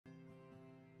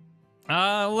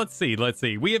Let's see.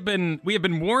 We have been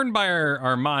warned by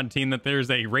our mod team that there's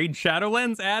a Raid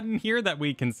Shadowlands ad in here that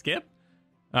we can skip.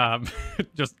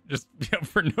 Just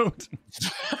for note.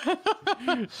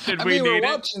 We're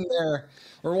watching their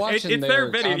it's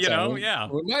their video, content. you know. Yeah,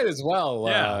 we might as well.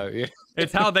 Yeah,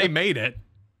 it's how they made it.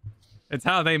 It's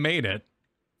how they made it.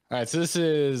 All right, so this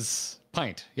is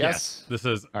Pint. Yes, this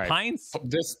is Pints.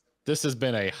 This has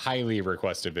been a highly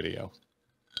requested video.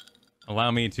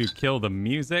 Allow me to kill the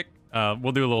music.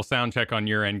 We'll do a little sound check on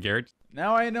your end, Garrett.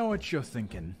 Now I know what you're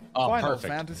thinking. Final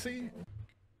Fantasy?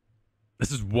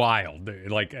 This is wild,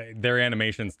 dude. Like, their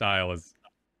animation style is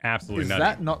absolutely nutty. Is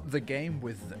that not the game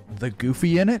with the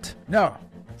Goofy in it? No.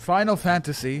 Final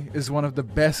Fantasy is one of the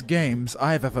best games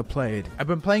I've ever played. I've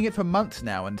been playing it for months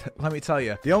now, and let me tell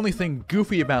you, the only thing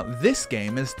goofy about this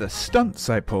game is the stunts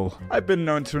I pull. I've been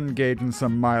known to engage in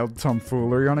some mild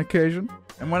tomfoolery on occasion,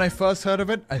 and when I first heard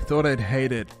of it, I thought I'd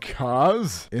hate it,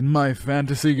 'cause in my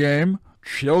fantasy game,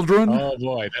 children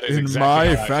that is in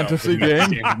exactly my fantasy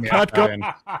game can't go.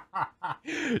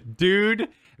 Dude,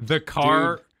 the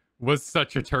car was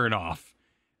such a turn off.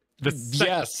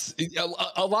 Yes,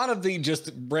 a lot of the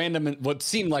just random, what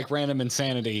seemed like random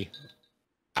insanity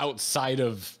outside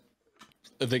of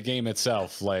the game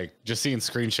itself, like just seeing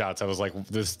screenshots, I was like,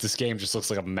 this game just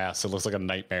looks like a mess. It looks like a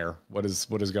nightmare. What is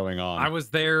going on? I was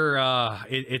there.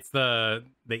 It's the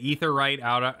Aetheryte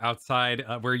outside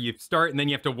where you start and then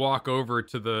you have to walk over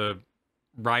to the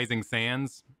Rising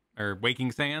Sands or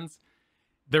Waking Sands.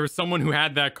 There was someone who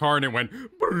had that car and it went,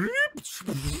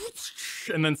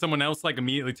 and then someone else like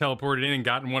immediately teleported in and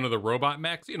got in one of the robot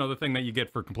mechs, you know, the thing that you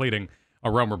get for completing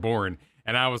A Realm Reborn.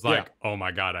 And I was like, oh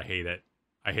my God, I hate it.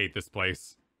 I hate this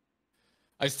place.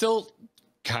 I still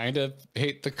kind of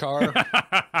hate the car.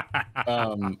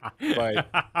 But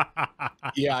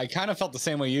yeah, I kind of felt the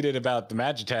same way you did about the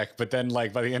Magitech, but then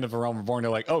like by the end of A Realm Reborn,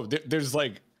 they're like, oh, there's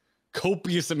like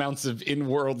copious amounts of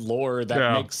in-world lore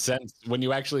that makes sense when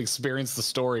you actually experience the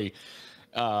story.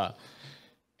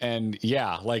 And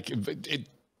yeah, like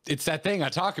it's that thing I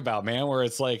talk about, man, where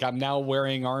it's like I'm now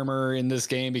wearing armor in this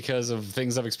game because of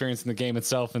things I've experienced in the game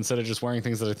itself, instead of just wearing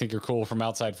things that I think are cool from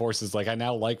outside forces. Like I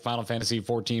now like Final Fantasy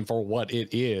XIV for what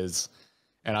it is,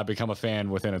 and I've become a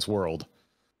fan within its world.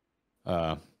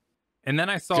 And then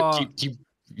I saw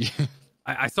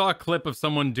I saw a clip of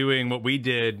someone doing what we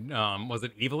did. Was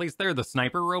it Evilise there, the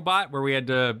sniper robot, where we had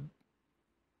to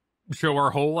show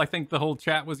our hole? I think the whole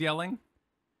chat was yelling.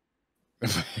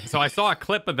 So I saw a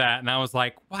clip of that and I was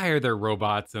like, why are there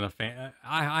robots in a fan?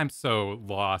 I'm so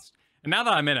lost. And now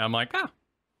that I'm in it, I'm like,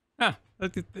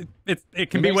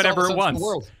 it can be whatever it wants.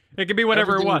 It can be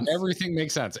whatever it wants. Everything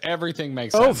makes sense. Everything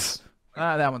makes sense.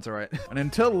 That one's all right. And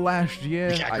until last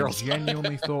year, I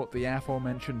genuinely thought the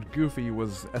aforementioned Goofy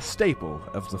was a staple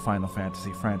of the Final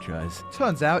Fantasy franchise.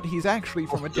 Turns out he's actually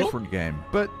from a different game.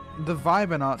 But the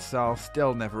vibe and art style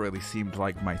still never really seemed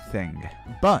like my thing.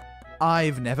 But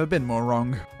I've never been more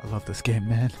wrong. I love this game,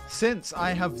 man. Since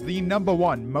I have the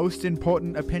 #1 most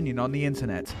important opinion on the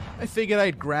internet, I figured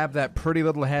I'd grab that pretty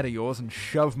little head of yours and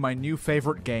shove my new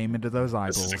favorite game into those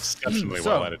eyeballs. This is exceptionally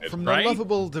well edited, from the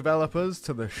lovable developers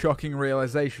to the shocking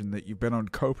realization that you've been on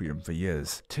copium for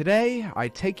years, today I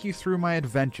take you through my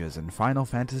adventures in Final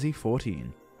Fantasy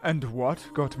XIV. And what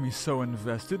got me so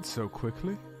invested so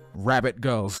quickly? Rabbit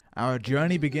Girls. Our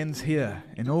journey begins here,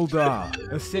 in Uldar,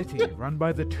 a city run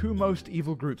by the two most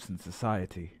evil groups in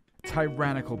society.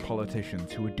 Tyrannical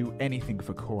politicians who would do anything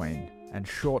for coin, and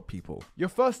short people. Your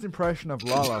first impression of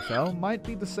Lalafell might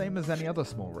be the same as any other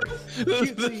small race.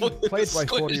 Cutesy, played by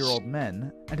 40-year-old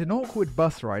men, and an awkward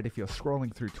bus ride if you're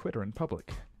scrolling through Twitter in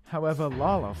public. However,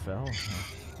 Lalafell,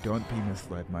 don't be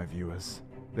misled, my viewers.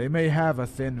 They may have a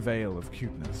thin veil of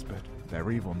cuteness, but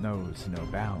their evil knows no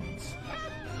bounds.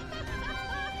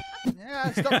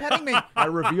 Yeah, stop petting me. I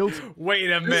revealed. Wait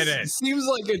a minute. It seems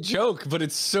like a joke, but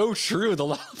it's so true. The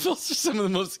Lalafells are some of the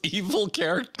most evil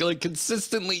characters, like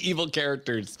consistently evil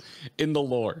characters in the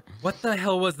lore. What the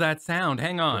hell was that sound?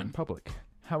 Hang on. In public.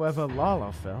 However,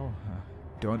 Lalafell,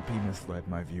 don't be misled,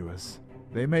 my viewers.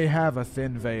 They may have a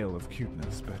thin veil of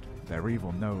cuteness, but their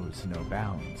evil knows no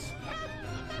bounds.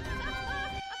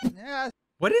 Yeah.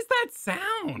 What is that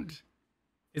sound?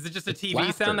 Is it just a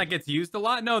TV sound that gets used a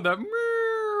lot? No, the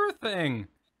thing.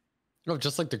 Oh,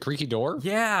 just like the creaky door?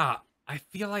 Yeah, I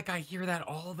feel like I hear that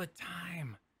all the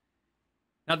time.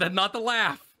 Now that, not the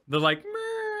laugh, the like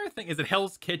thing. Is it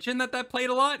Hell's Kitchen that played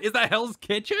a lot? Is that Hell's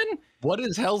Kitchen? What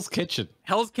is Hell's Kitchen?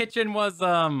 Hell's Kitchen was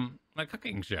a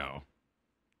cooking show.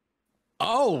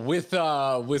 Oh, with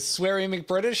Sweary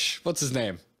McBritish? What's his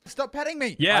name? Stop petting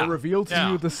me! Yeah. I reveal to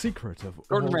you the secret of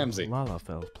Gordon all Ramsay.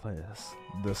 Lalafell players.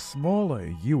 The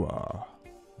smaller you are,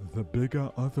 the bigger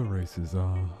other races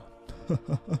are.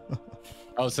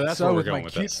 Oh, so that's where we're going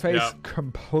with this. So with my cute face,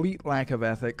 complete lack of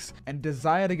ethics, and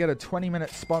desire to get a 20-minute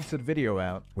sponsored video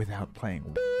out without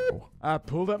playing I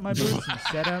pulled up my boots and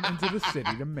set out into the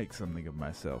city to make something of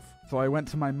myself. So I went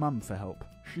to my mum for help.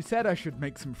 She said I should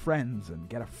make some friends and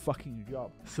get a fucking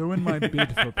job. So in my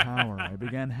bid for power, I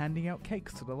began handing out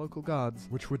cakes to the local guards,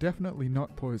 which were definitely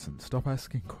not poisoned. Stop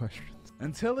asking questions.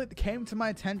 Until it came to my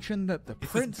attention that the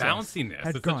princess bounciness.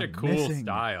 had It's gone such a cool missing.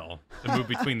 style to move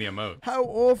between the emotes. How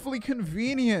awfully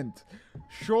convenient.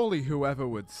 Surely whoever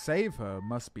would save her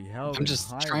must be held I'm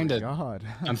just in high trying to. regard.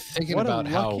 I'm thinking about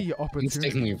how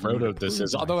painstakingly rotoed this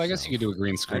is. Although I guess you could do a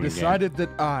green screen. I decided that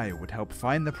I would help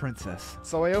find the princess.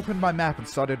 So I opened my map and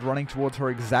started running towards her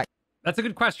exact. That's a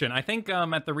good question. I think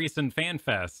at the recent Fan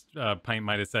Fest, Pint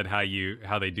might have said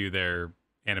how they do their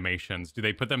animations. Do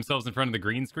they put themselves in front of the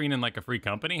green screen in like a free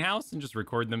company house and just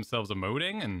record themselves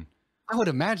emoting? And I would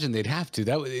imagine they'd have to.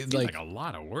 That would like a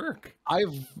lot of work.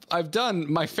 I've done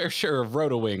my fair share of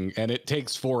rotoing, and it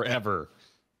takes forever.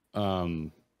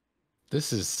 There's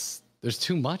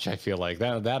too much. I feel like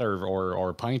that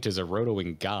or Pint is a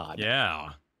rotoing god.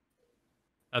 Yeah,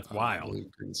 that's wild.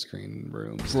 Green screen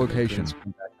room. Location.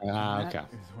 Okay. That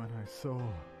is when I saw.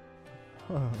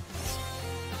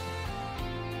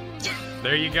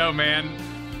 There you go, man.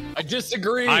 I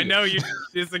disagree. I know you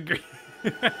disagree.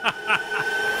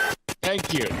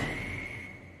 Thank you.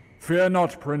 Fear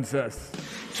not, princess,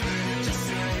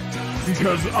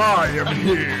 because I am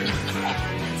here.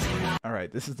 All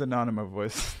right, this is the Nanima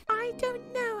voice. I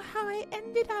don't know how I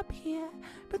ended up here,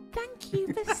 but thank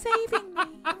you for saving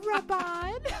me,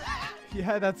 Rabban.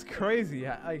 Yeah, that's crazy.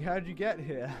 Like, how'd you get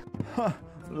here? Huh,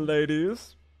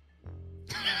 ladies.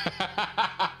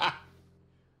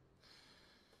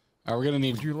 We're gonna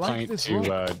need like Pint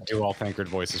to do all Thancred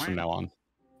voices from now on.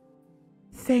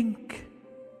 Think.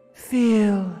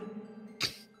 Feel.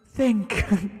 Think.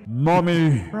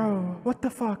 Mommy. Bro, what the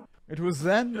fuck? It was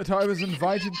then that I was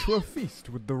invited to a feast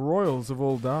with the royals of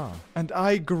Uldar, and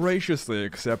I graciously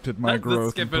accepted my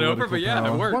growth in political power.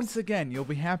 It works. Once again, you'll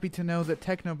be happy to know that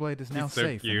Technoblade is now so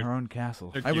safe cute. in her own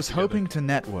castle. They're I was cute together. hoping to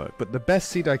network, but the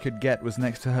best seat I could get was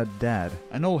next to her dad,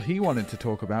 and all he wanted to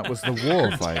talk about was the war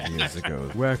 5 years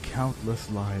ago, where countless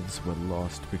lives were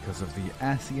lost because of the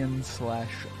Asian /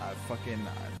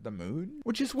 the moon?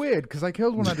 Which is weird, because I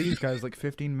killed one of these guys like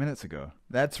 15 minutes ago.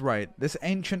 That's right, this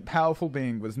ancient powerful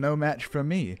being was no match for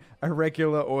me, a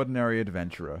regular ordinary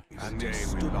adventurer.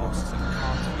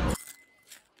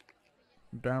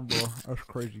 Damn, bro, that's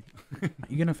crazy.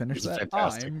 You gonna finish that?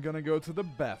 Fantastic. I'm gonna go to the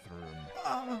bathroom.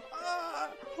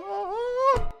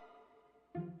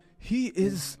 He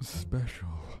is special,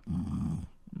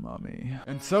 mommy.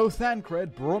 And so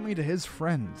Thancred brought me to his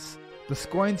friends, the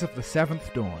Scoins of the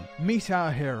Seventh Dawn. Meet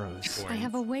our heroes. I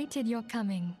have awaited your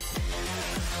coming.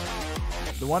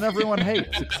 The one everyone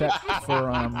hates, except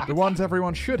for the ones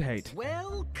everyone should hate.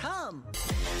 Welcome.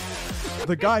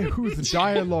 The guy whose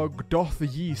dialogue doth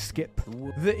ye skip.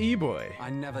 The E-boy.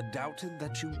 I never doubted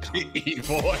that you'd come.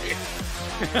 E-boy.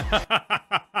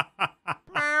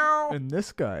 And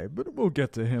this guy, but we'll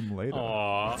get to him later.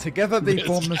 Aww. Together they This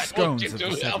form the guy Scones won't of get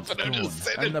the to Seventh help and Dawn. just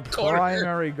sit And in the the corner.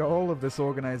 primary goal of this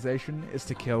organization is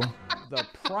to kill the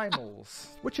Primals,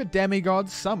 which are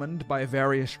demigods summoned by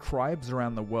various tribes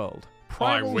around the world.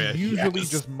 Primals wish. usually Yes.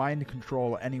 just mind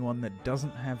control anyone that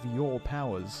doesn't have your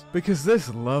powers. Because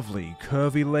this lovely,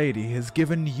 curvy lady has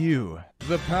given you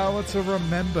the power to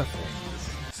remember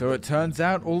things. So it turns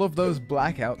out all of those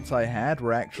blackouts I had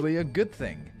were actually a good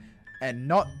thing, and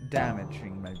not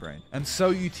damaging my brain. And so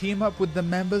you team up with the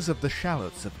members of the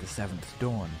Shallots of the Seventh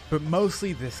Dawn, but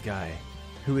mostly this guy,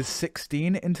 who is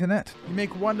 16, internet. You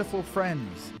make wonderful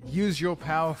friends, use your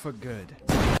power for good,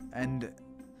 and...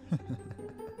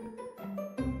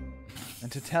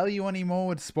 And to tell you any more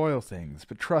would spoil things,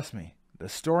 but trust me, the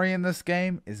story in this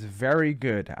game is very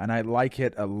good, and I like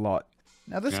it a lot.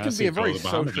 Now this Yeah, can I be a see very Call of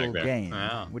the social Bahamut there. game,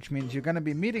 Yeah. which means you're going to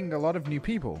be meeting a lot of new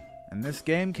people. And this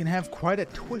game can have quite a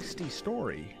twisty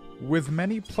story, with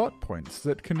many plot points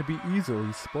that can be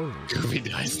easily spoiled. Goofy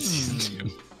dies in season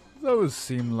 2. Those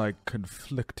seem like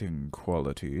conflicting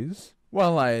qualities.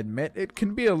 While I admit it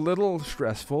can be a little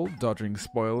stressful dodging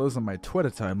spoilers on my Twitter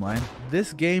timeline,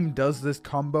 this game does this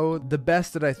combo the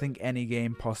best that I think any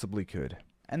game possibly could.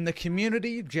 And the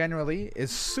community, generally, is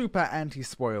super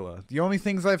anti-spoiler. The only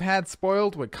things I've had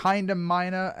spoiled were kinda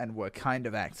minor and were kind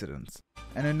of accidents.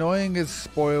 And annoying as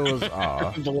spoilers are,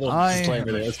 I am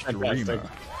a streamer.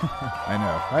 I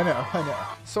know.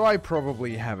 So I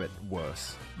probably have it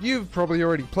worse. You've probably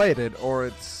already played it, or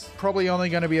it's probably only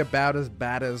going to be about as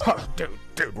bad as... Oh,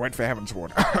 dude, wait for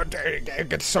Heavensward. It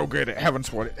gets so good at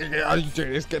Heavensward.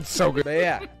 It gets so good. But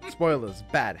yeah, spoilers,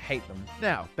 bad, hate them.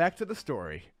 Now, back to the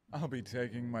story. I'll be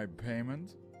taking my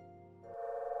payment.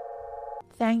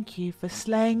 Thank you for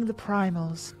slaying the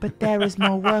primals, but there is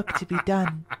more work to be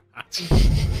done.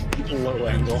 Low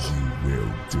angle.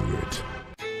 We'll do it.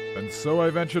 And so I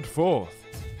ventured forth,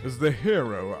 as the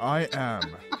hero I am,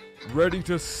 ready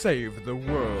to save the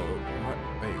world.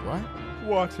 Wait, what?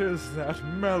 What is that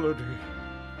melody?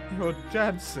 You're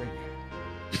dancing.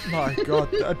 My God,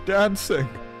 they're dancing.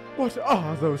 What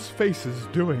are those faces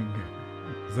doing?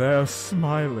 They're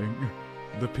smiling.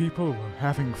 The people were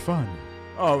having fun.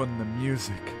 Oh, and the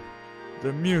music.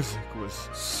 The music was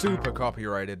super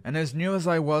copyrighted. And as new as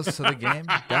I was to the game,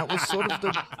 that was sort of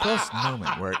the first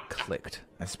moment where it clicked.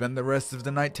 I spent the rest of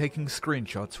the night taking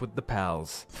screenshots with the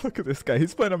pals. Look at this guy,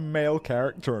 he's playing a male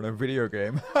character in a video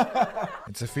game.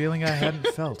 It's a feeling I hadn't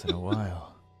felt in a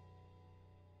while.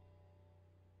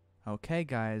 Okay,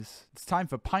 guys, it's time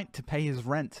for Pint to pay his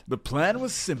rent. The plan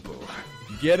was simple.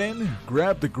 Get in,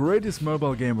 grab the greatest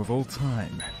mobile game of all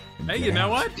time. Hey, you know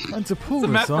what? And to pull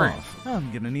this off,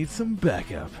 I'm gonna need some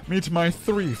backup. Meet my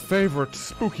 3 favorite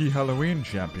spooky Halloween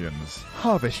champions.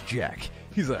 Harvest Jack.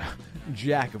 He's a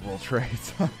jack of all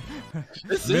trades.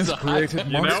 This is a created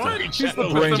you know what? He's the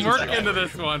Put brains. some work into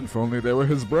this one. If only they were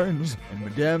his brains. And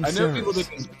Madame I know people Sarah's.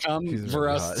 didn't come Jesus for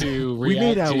us God. to We react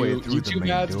made our to way through the YouTube main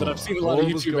ads, but door. I've seen a lot of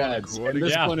All was YouTube going ads, according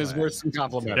and this to one is plan. worth some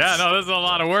compliments. Yeah, no, this is a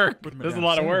lot of work. But This is a Madame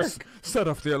lot of Sarah's work. Set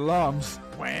off the alarms.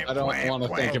 I don't want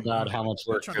to think about how much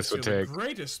work this would take. The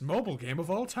greatest mobile game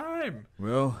of all time.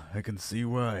 Well, I can see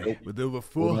why. Nope. With over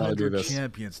We'll gotta do 400 this.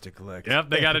 champions to collect. Yep,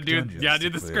 they gotta epic do dungeons the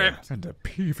to clear, script. And a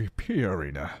PvP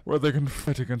arena where they can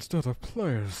fight against other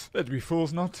players. They'd be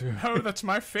fools not to. Oh, that's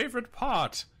my favorite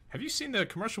part. Have you seen the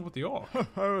commercial with the orc?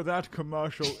 Oh, that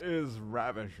commercial is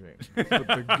ravishing. But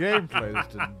the gameplay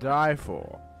is to die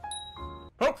for.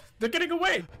 Oh, they're getting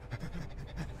away.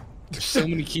 There's so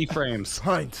many keyframes.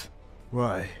 Pint!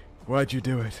 Why? Why'd you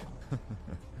do it?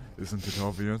 Isn't it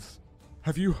obvious?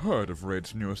 Have you heard of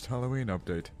Raid's newest Halloween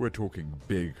update? We're talking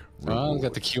big Oh, we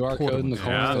got the QR code in the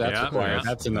corner. Yeah, That's yeah, required. yeah.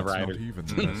 That's in the That's rider. not even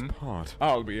the best part.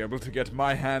 I'll be able to get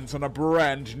my hands on a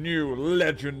brand new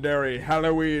legendary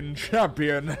Halloween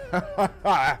champion.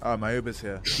 My Uber's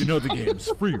here. You know the game's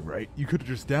free, right? You could have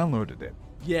just downloaded it.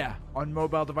 Yeah, on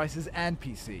mobile devices and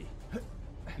PC.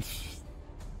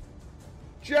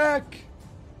 Jack!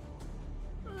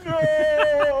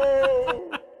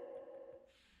 No!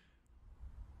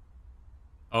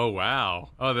 Oh, wow.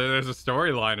 Oh, there's a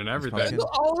storyline and everything.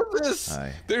 All of this.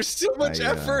 Hi. There's so much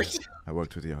effort. I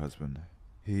worked with your husband.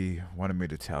 He wanted me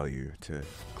to tell you to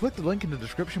click the link in the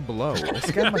description below or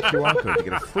scan my QR code to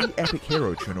get a free epic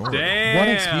hero to an order. Damn. 1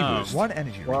 XP boost, 1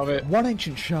 energy Love refill, it. 1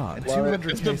 ancient shard, and Love it.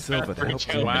 200k silver to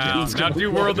help you. Wow. Now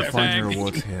do World of Find your Tanks.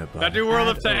 rewards here, bud. Now do World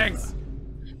of Tanks.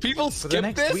 People For skip the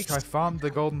next this. week, I farmed the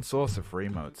golden saucer for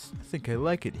emotes. I think I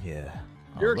like it here.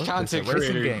 You're a look, content there's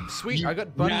racing creator. game. Sweet, You- I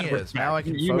got bunny mad ears. respect. Now I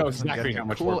can You know focus on exactly getting how a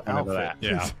much cool work went into outfit. that.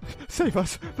 Yeah. Save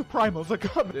us! The primals are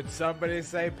coming! Did somebody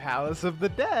say Palace of the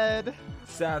Dead?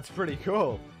 Sounds pretty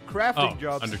cool. Crafting Oh,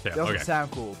 jobs Undertale, doesn't okay.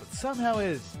 sound cool, but somehow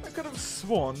is. I could have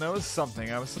sworn there was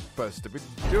something I was supposed to be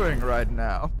doing right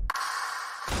now.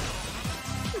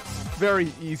 It's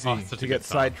very easy Oh, such a to good get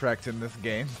song. sidetracked in this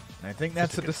game, and I think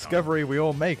that's a discovery we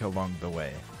all make along the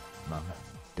way. Mom,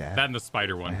 Dad, That and the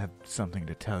spider I one. have something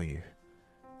to tell you.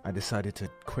 I decided to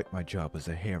quit my job as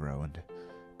a hero and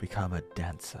become a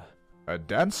dancer. A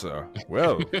dancer?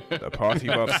 Well, the party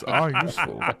buffs are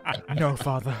useful. No,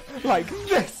 Father. Like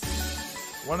this!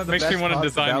 One of the Makes me best wanna parts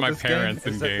design about my this parents game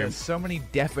in is that game. there's so many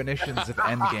definitions of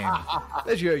endgame.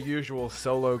 There's your usual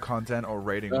solo content or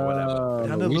rating or whatever.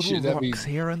 And the we little should- that'd be- rocks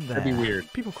here and there. that'd be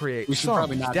weird. People create We should songs,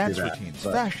 probably not do dance that, routines,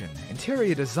 but- fashion,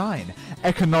 interior design,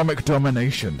 economic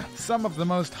domination. Some of the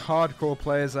most hardcore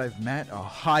players I've met are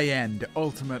high-end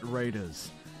ultimate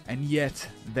raiders. And yet,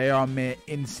 they are mere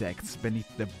insects beneath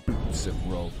the boots of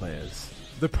role players.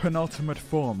 The penultimate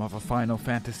form of a Final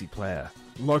Fantasy player,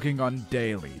 logging on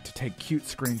daily to take cute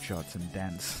screenshots and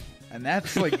dance. And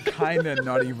that's like kinda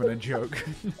not even a joke.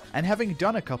 And having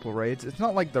done a couple raids, it's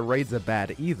not like the raids are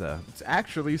bad either. It's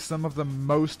actually some of the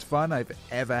most fun I've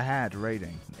ever had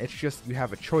raiding. It's just you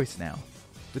have a choice now.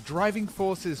 The driving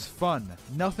force is fun.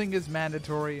 Nothing is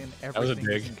mandatory and was a everything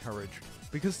is dig. encouraged.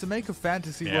 Because to make a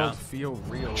fantasy world feel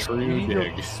real, True you need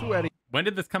dig. a sweaty. When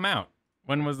did this come out?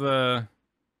 When was the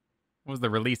what was the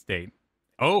release date?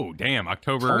 Oh, damn,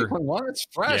 October. 2021, it's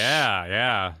fresh.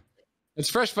 Yeah. It's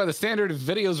fresh by the standard of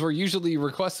videos we're usually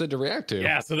requested to react to.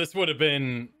 Yeah, so this would have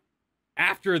been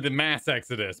after the mass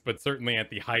exodus, but certainly at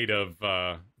the height of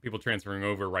people transferring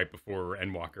over right before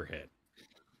Endwalker hit.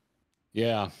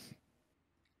 Yeah.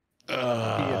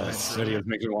 This video is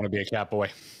making me want to be a cat boy.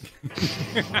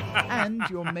 And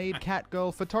your maid cat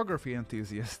girl photography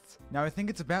enthusiasts. Now I think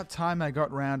it's about time I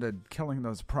got round to killing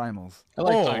those primals. I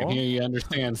like Pine. He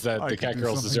understands that I the could cat do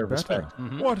girls something deserve better.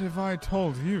 respect. What if I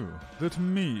told you that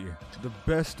me, the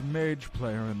best mage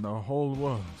player in the whole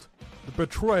world, the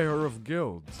betrayer of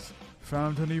guilds,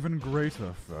 found an even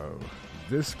greater foe?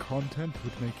 This content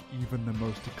would make even the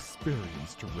most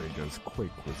experienced raiders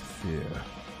quake with fear.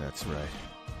 That's right.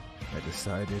 I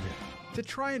decided to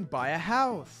try and buy a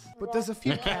house. But there's a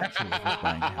few catches with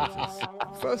buying houses.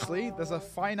 Firstly, there's a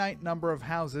finite number of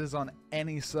houses on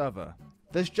any server.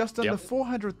 There's just under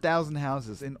 400,000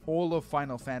 houses in all of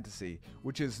Final Fantasy,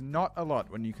 which is not a lot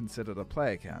when you consider the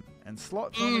player count. And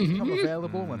slots only become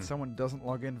available when someone doesn't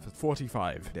log in for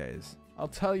 45 days. I'll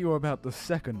tell you about the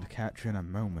second catch in a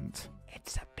moment.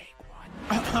 It's a big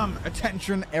one.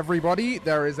 Attention everybody,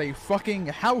 there is a fucking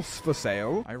house for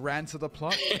sale. I ran to the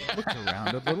plot, looked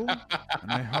around a little,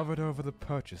 and I hovered over the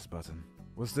purchase button.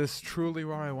 Was this truly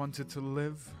where I wanted to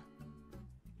live?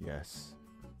 Yes.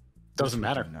 Doesn't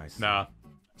matter. Nice. Nah.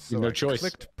 So No I choice.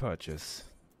 clicked purchase.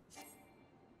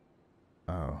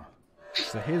 Oh.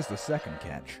 So here's the second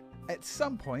catch. At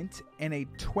some point in a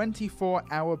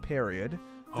 24-hour period,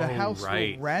 the house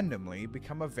will randomly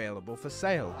become available for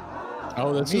sale.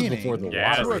 Oh, this is before the To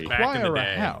lottery. acquire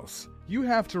a house, you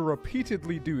have to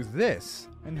repeatedly do this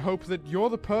and hope that you're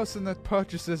the person that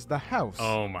purchases the house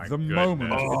Oh my the goodness.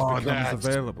 moment Oh, it becomes that's-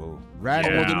 available.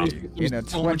 Randomly in a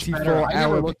So much better. I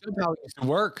never 24-hour looked up how it used to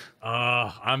work.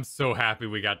 I'm so happy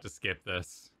we got to skip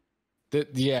this.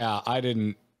 Yeah, I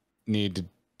didn't need to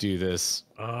do this.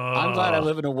 I'm glad I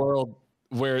live in a world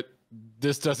where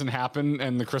this doesn't happen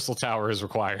and the Crystal Tower is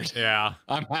required. Yeah.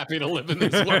 I'm happy to live in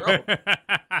this world.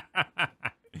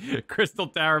 Crystal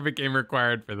Tower became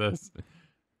required for this.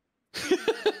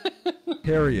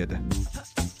 period.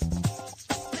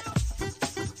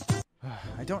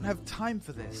 I don't have time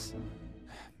for this.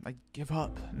 I give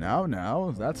up.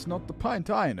 Now, that's not the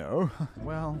pint I know.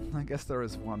 Well, I guess there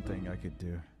is one thing I could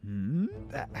do.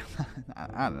 I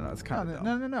don't know. It's kind of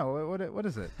no. What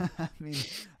is it? I mean,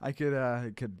 I could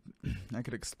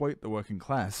exploit the working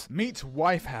class. Meet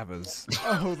wife havers.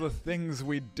 Oh, the things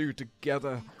we'd do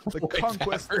together. The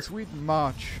conquests we'd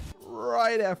march.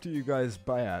 Right after you guys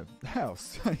buy a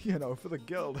house, for the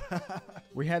guild.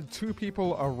 We had 2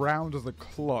 people around the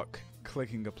clock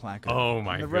clicking a placard. Oh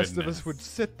my and the rest goodness. of us would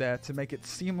sit there to make it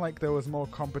seem like there was more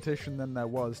competition than there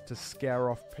was to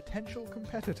scare off potential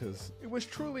competitors. It was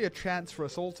truly a chance for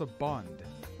us all to bond,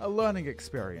 a learning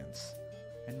experience.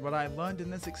 And what I learned in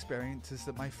this experience is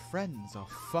that my friends are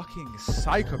fucking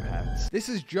psychopaths. This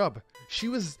is Job. She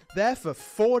was there for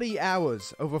 40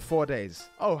 hours over 4 days.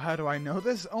 Oh, how do I know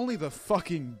this? Only the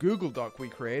fucking Google Doc we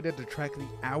created to track the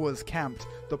hours camped,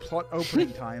 the plot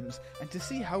opening times, and to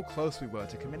see how close we were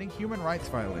to committing human rights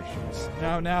violations.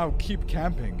 Now, keep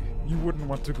camping. You wouldn't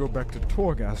want to go back to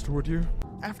Torghast, would you?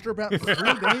 After about 3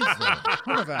 days, though,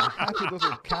 one of our happy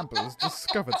little campers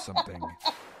discovered something.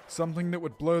 Something that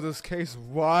would blow this case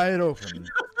wide open.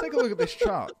 Take a look at this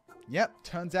chart. Yep,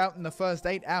 turns out in the first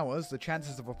 8 hours, the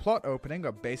chances of a plot opening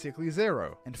are basically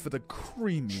 0. And for the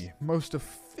creamy, most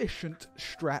efficient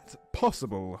strat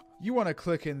possible, you want to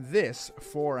click in this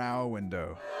 4-hour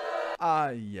window.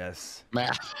 Ah, yes.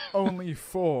 Only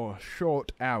 4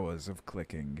 short hours of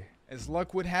clicking. As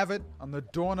luck would have it, on the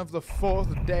dawn of the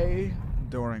 4th day,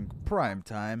 during prime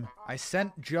time, I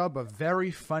sent Job a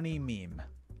very funny meme.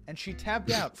 And she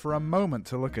tabbed out for a moment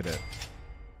to look at it.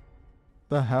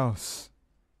 The house.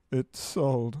 It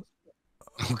sold.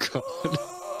 Oh, God.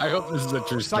 I hope this is a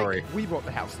true story. We bought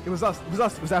the house. It was us.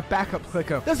 It was our backup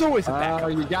clicker. There's always a backup. Oh,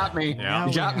 you got me. Now You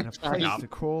we got had me. a place to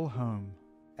call home.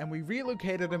 And we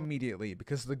relocated immediately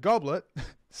because the goblet,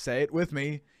 say it with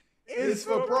me, is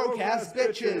for broke-ass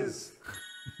bitches.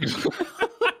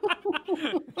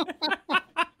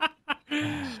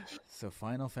 So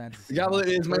Final Fantasy. Goblet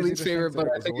is my least favorite, but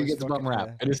I think it gets bum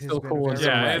rap. It is still cool in some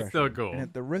Yeah, way. it's still cool. And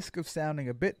at the risk of sounding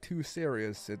a bit too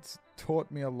serious, it's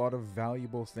taught me a lot of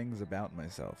valuable things about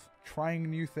myself. Trying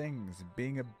new things,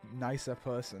 being a nicer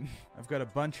person. I've got a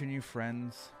bunch of new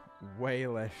friends, way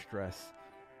less stress.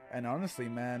 And honestly,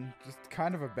 man, just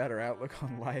kind of a better outlook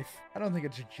on life. I don't think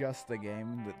it's just the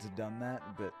game that's done that,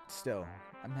 but still,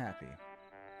 I'm happy.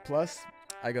 Plus,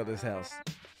 I got this house.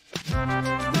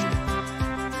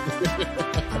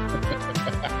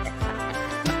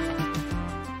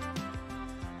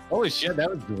 Holy shit, that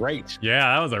was great.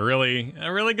 Yeah, that was a really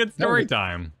good story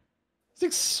time. It's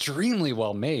extremely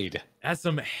well made. That's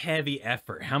some heavy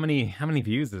effort. How many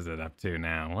views is it up to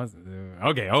now?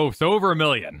 Okay, so over 1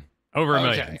 million. Over a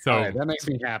million. So right, that makes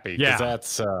me happy. Yeah,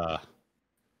 that's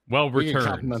well returned.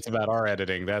 Compliments about our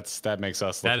editing. That makes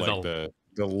us look like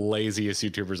the laziest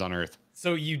YouTubers on earth.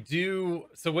 So you do.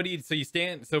 So what do you? So you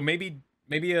stand. So maybe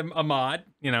a mod.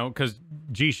 You know, because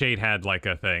G-Shade had like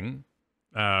a thing.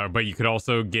 But you could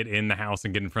also get in the house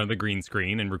and get in front of the green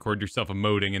screen and record yourself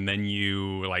emoting, and then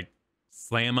you like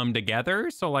slam them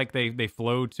together so like they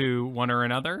flow to one or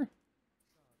another.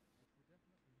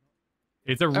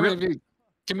 It's a real. You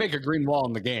can make a green wall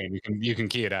in the game. You can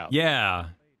key it out. Yeah,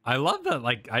 I love that.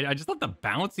 Like I just love the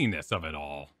bounciness of it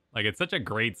all. Like it's such a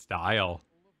great style.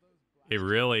 It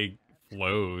really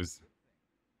flows.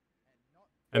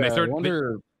 And they start.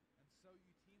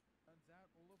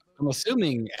 I'm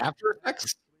assuming After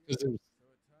Effects.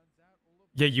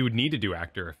 Yeah, you would need to do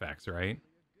After Effects, right?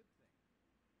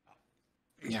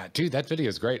 Yeah, dude, that video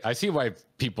is great. I see why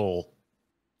people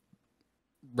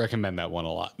recommend that one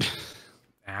a lot.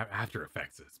 After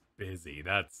Effects is busy.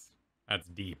 That's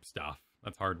deep stuff.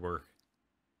 That's hard work.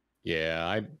 Yeah,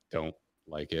 I don't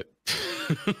like it.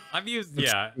 I've used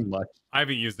I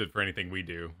haven't used it for anything we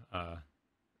do,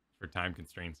 for time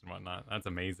constraints and whatnot. That's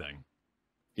amazing.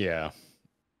 Yeah.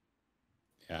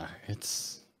 Yeah,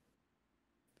 it's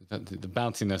the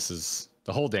bounciness is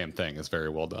the whole damn thing is very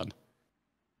well done.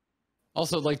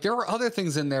 Also, like there were other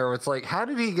things in there where it's like, how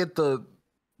did he get the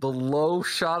low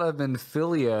shot of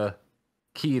Infilia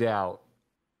keyed out?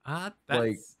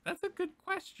 That's a good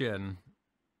question.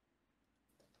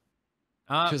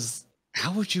 Because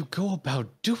how would you go about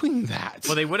doing that?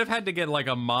 Well, they would have had to get like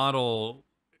a model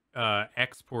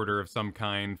exporter of some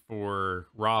kind for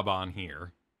Rob on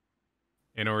here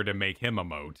in order to make him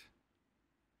emote.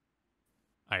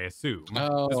 I assume.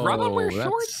 Does Rob wear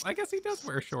shorts? I guess he does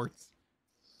wear shorts.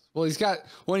 Well,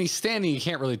 when he's standing, you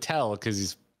can't really tell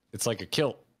because it's like a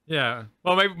kilt. Yeah.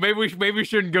 Well, maybe we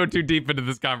shouldn't go too deep into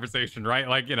this conversation, right?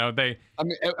 Like, you know, I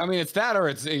mean, it's that or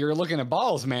it's you're looking at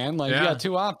balls, man. Like you got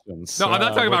two options. No, I'm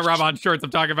not talking about Rob-on shorts. I'm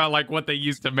talking about like what they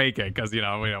used to make it, because you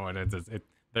know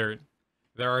there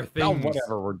are things. Oh,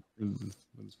 whatever.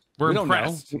 We're don't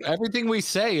impressed. know. Everything we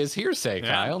say is hearsay,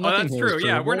 Kyle. Oh, that's true.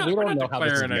 Yeah, we're not know how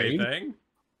this is made. anything.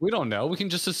 We don't know. We can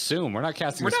just assume. We're not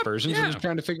casting aspersions. We're just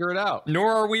trying to figure it out.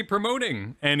 Nor are we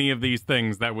promoting any of these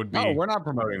things that would be. No, we're not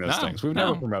promoting those things. We've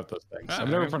never promoted those things. I've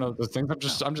never promoted those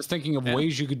things. I'm just thinking of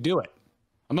ways you could do it.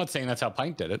 I'm not saying that's how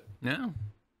Pint did it. No. I'm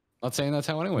not saying that's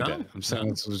how anyone did it. I'm saying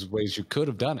there's ways you could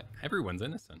have done it. Everyone's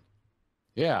innocent.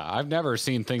 Yeah, I've never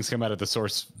seen things come out of the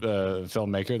source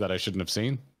filmmaker that I shouldn't have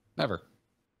seen. Never.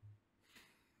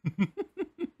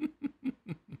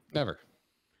 Never.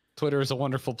 Twitter is a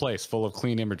wonderful place full of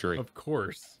clean imagery. Of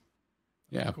course.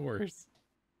 Yeah. Of course.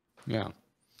 Yeah.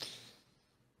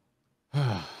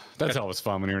 That's always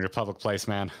fun when you're in a public place,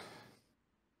 man.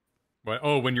 What?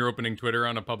 Oh, when you're opening Twitter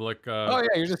on a public... Oh, yeah,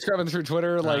 you're just scrubbing through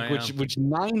Twitter, like, which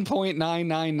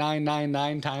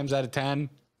 9.99999 times out of 10,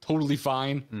 totally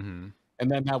fine. Mm-hmm.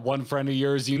 And then that one friend of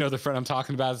yours, you know the friend I'm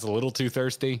talking about, is a little too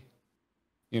thirsty.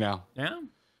 You know? Yeah.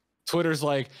 Twitter's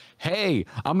like, hey,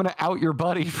 I'm going to out your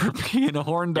buddy for being a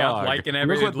horn dog. Yeah, liking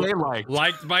what they like.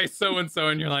 Liked by so-and-so,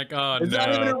 and you're like, oh, it's no. It's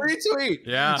not even a retweet.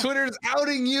 Yeah. Twitter's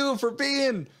outing you for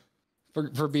being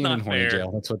in horny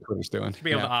jail. That's what Twitter's doing. To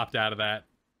be able to opt out of that.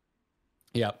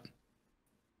 Yep.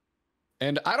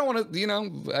 And I don't want to, you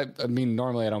know, I mean,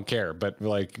 normally I don't care, but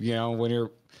like, you know, when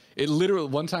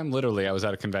one time I was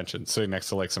at a convention sitting next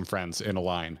to like some friends in a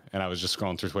line, and I was just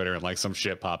scrolling through Twitter and like some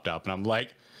shit popped up, and I'm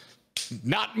like,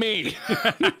 not me.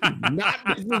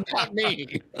 Not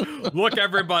me. Look,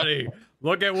 everybody.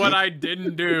 Look at what I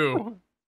didn't do.